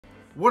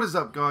What is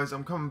up, guys?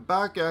 I'm coming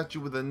back at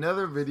you with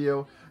another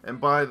video, and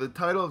by the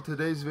title of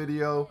today's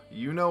video,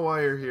 you know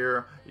why you're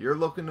here. You're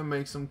looking to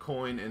make some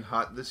coin in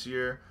Hut this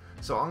year.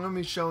 So I'm going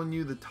to be showing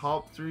you the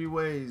top 3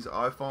 ways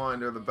I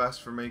find are the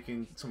best for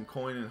making some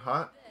coin in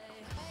Hut.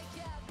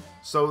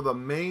 So the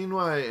main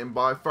way, and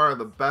by far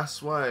the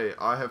best way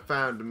I have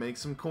found to make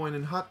some coin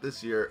in Hut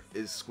this year,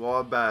 is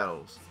squad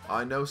battles.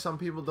 I know some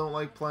people don't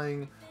like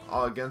playing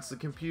against the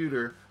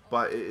computer,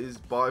 but it is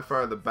by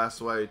far the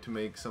best way to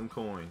make some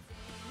coin.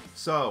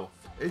 So,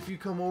 if you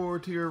come over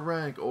to your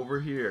rank over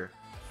here,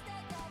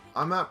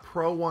 I'm at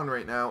Pro 1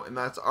 right now, and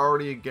that's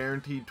already a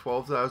guaranteed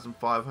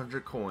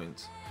 12,500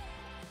 coins.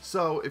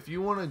 So, if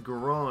you want to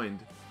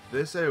grind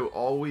this out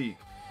all week,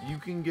 you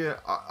can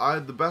get,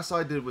 the best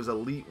I did was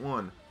Elite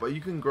 1, but you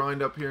can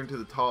grind up here into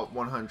the top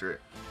 100.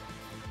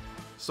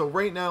 So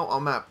right now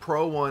I'm at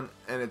Pro 1,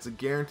 and it's a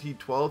guaranteed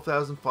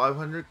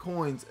 12,500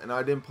 coins, and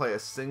I didn't play a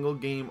single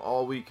game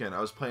all weekend.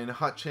 I was playing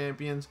Hut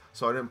Champions,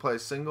 so I didn't play a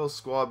single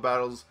squad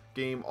battles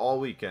game all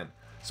weekend.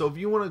 So if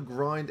you want to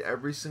grind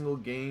every single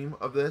game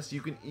of this,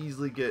 you can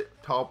easily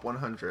get top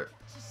 100.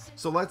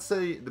 So let's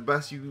say the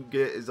best you can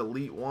get is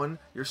Elite 1,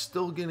 you're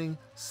still getting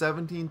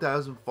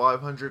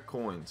 17,500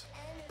 coins.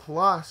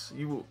 Plus,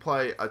 you will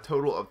play a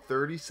total of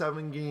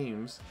 37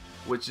 games,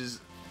 which is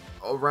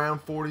around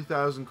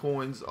 40,000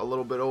 coins, a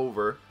little bit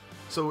over.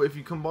 So if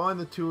you combine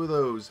the two of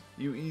those,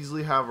 you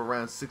easily have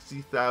around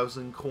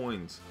 60,000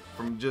 coins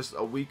from just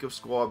a week of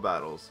squad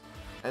battles.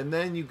 And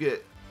then you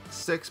get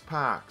 6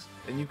 packs,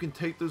 and you can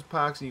take those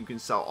packs and you can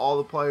sell all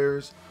the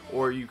players,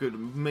 or you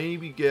could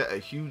maybe get a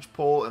huge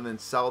pull and then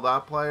sell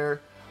that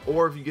player.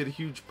 Or if you get a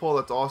huge pull,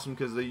 that's awesome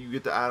because you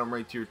get to add them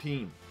right to your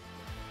team.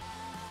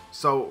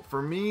 So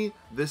for me,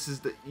 this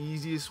is the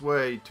easiest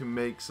way to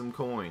make some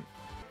coin.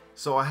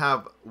 So I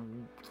have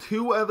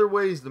 2 other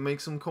ways to make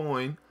some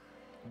coin,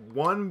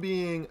 one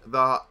being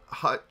the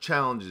Hut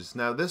challenges.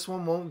 Now this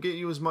one won't get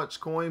you as much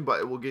coin, but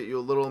it will get you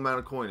a little amount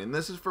of coin, and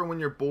this is for when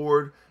you're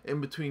bored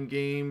in between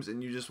games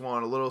and you just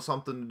want a little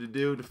something to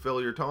do to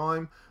fill your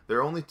time.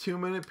 They're only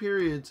 2-minute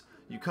periods.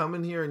 You come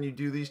in here and you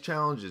do these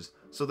challenges.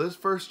 So this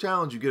first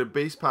challenge, you get a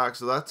base pack,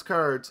 so that's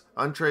cards,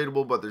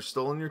 untradeable, but they're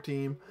still in your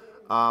team.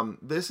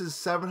 This is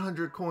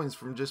 700 coins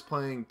from just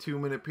playing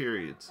 2-minute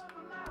periods.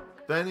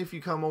 Then if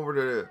you come over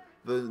to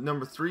the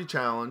number 3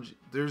 challenge,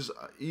 there's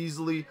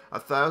easily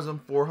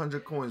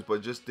 1,400 coins by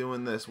just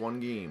doing this one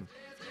game.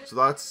 So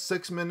that's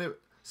 6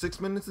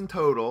 minutes in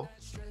total.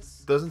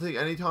 Doesn't take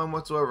any time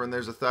whatsoever, and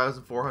there's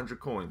 1,400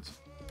 coins.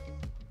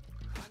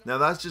 Now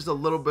that's just a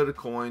little bit of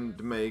coin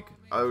to make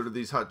out of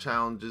these Hut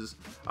challenges,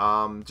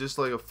 just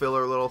like a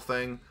filler little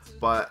thing.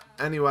 But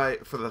anyway,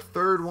 for the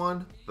third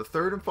one, the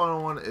third and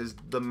final one is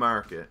the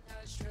market.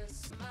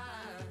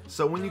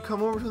 So when you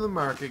come over to the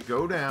market,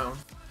 go down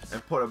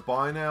and put a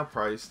buy now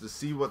price to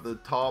see what the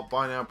top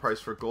buy now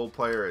price for gold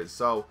player is.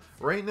 So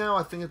right now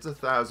I think it's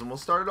 1,000. We'll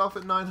start it off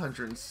at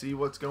 900 and see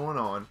what's going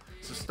on.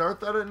 So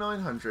start that at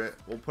 900.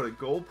 We'll put it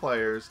gold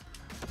players.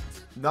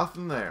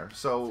 Nothing there.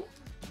 So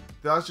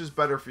that's just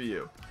better for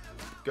you.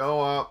 Go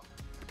up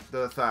to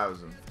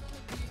 1,000.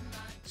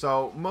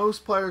 So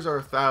most players are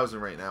 1,000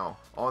 right now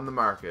on the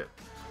market.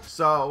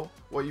 So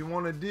what you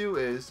want to do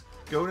is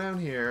go down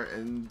here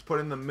and put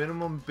in the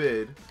minimum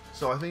bid.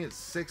 So I think it's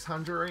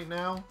 600 right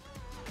now.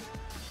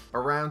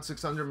 Around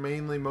 600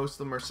 mainly. Most of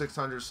them are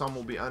 600. Some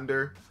will be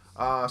under.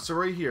 So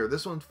right here,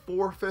 this one's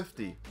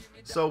 450.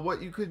 So what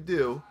you could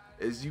do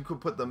is you could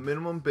put the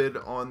minimum bid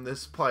on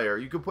this player.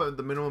 You could put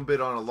the minimum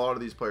bid on a lot of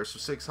these players. So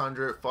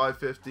 600,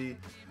 550,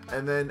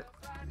 and then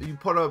you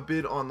put a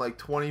bid on like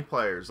 20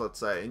 players, let's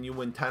say, and you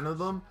win 10 of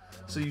them.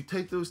 So you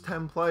take those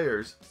 10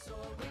 players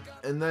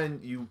and then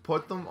you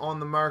put them on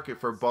the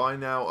market for buy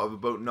now of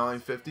about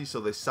 950,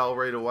 so they sell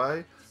right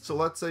away. So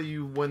let's say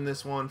you win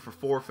this one for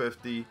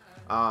 450.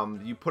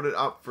 You put it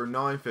up for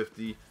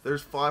 950.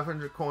 There's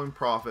 500 coin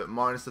profit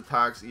minus the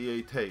tax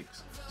EA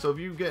takes. So if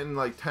you're getting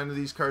like 10 of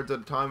these cards at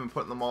a time and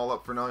putting them all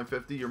up for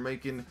 950, you're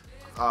making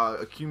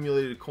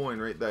accumulated coin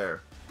right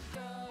there.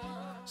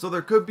 So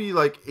there could be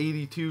like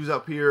 82s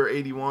up here,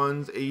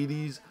 81s,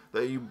 80s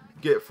that you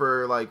get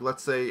for like,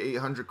 let's say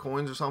 800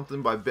 coins or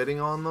something by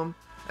bidding on them,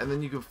 and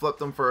then you can flip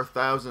them for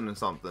 1,000 and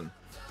something.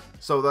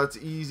 So that's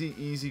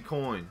easy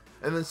coin.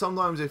 And then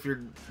sometimes if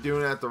you're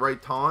doing it at the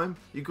right time,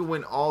 you can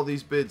win all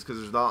these bids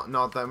because there's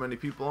not that many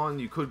people on.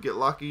 You could get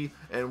lucky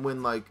and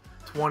win like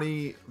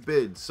 20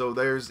 bids. So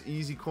there's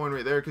easy coin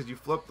right there because you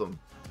flip them.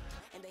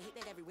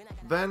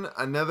 Then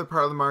another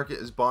part of the market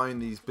is buying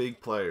these big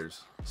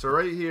players. So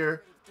right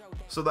here,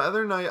 so the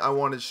other night I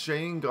wanted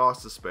Shane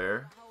Goss to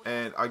spare,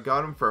 and I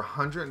got him for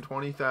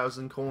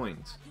 120,000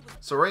 coins.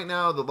 So right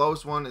now the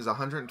lowest one is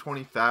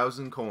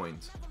 120,000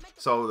 coins.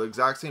 So the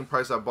exact same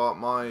price I bought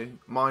mine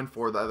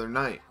for the other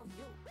night.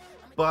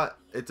 But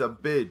it's a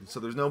bid,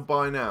 so there's no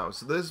buy now.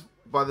 So this,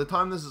 by the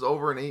time this is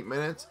over in 8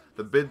 minutes,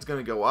 the bid's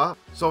gonna go up.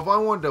 So if I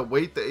wanted to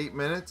wait the 8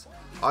 minutes,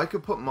 I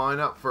could put mine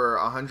up for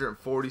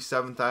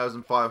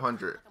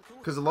 147,500.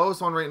 Because the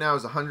lowest one right now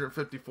is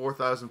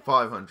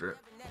 154,500.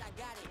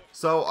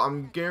 So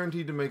I'm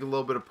guaranteed to make a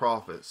little bit of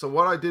profit. So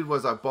what I did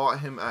was I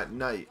bought him at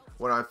night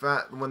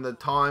when the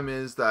time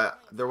is that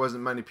there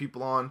wasn't many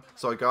people on,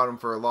 so I got him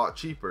for a lot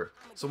cheaper.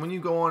 So when you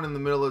go on in the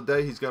middle of the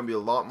day, he's going to be a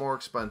lot more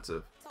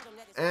expensive.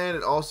 And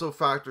it also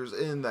factors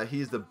in that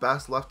he's the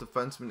best left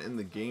defenseman in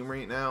the game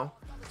right now.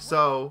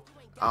 So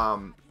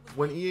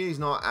when EA is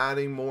not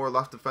adding more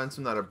left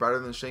defensemen that are better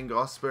than Shane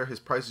Gostisbehere, his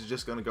price is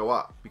just going to go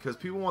up because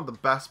people want the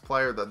best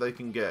player that they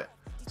can get.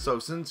 So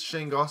since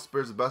Shane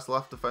Gostisbehere is the best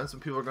left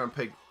defenseman, people are going to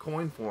pay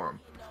coin for him.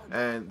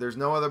 And there's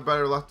no other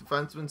better left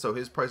defenseman, so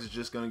his price is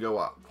just going to go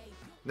up.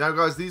 Now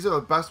guys, these are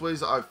the best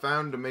ways I've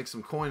found to make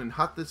some coin in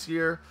Hut this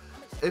year.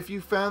 If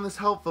you found this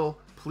helpful,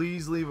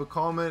 please leave a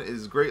comment. It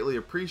is greatly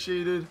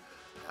appreciated.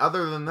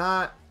 Other than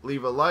that,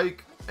 leave a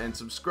like and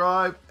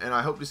subscribe, and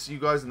I hope to see you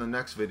guys in the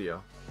next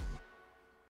video.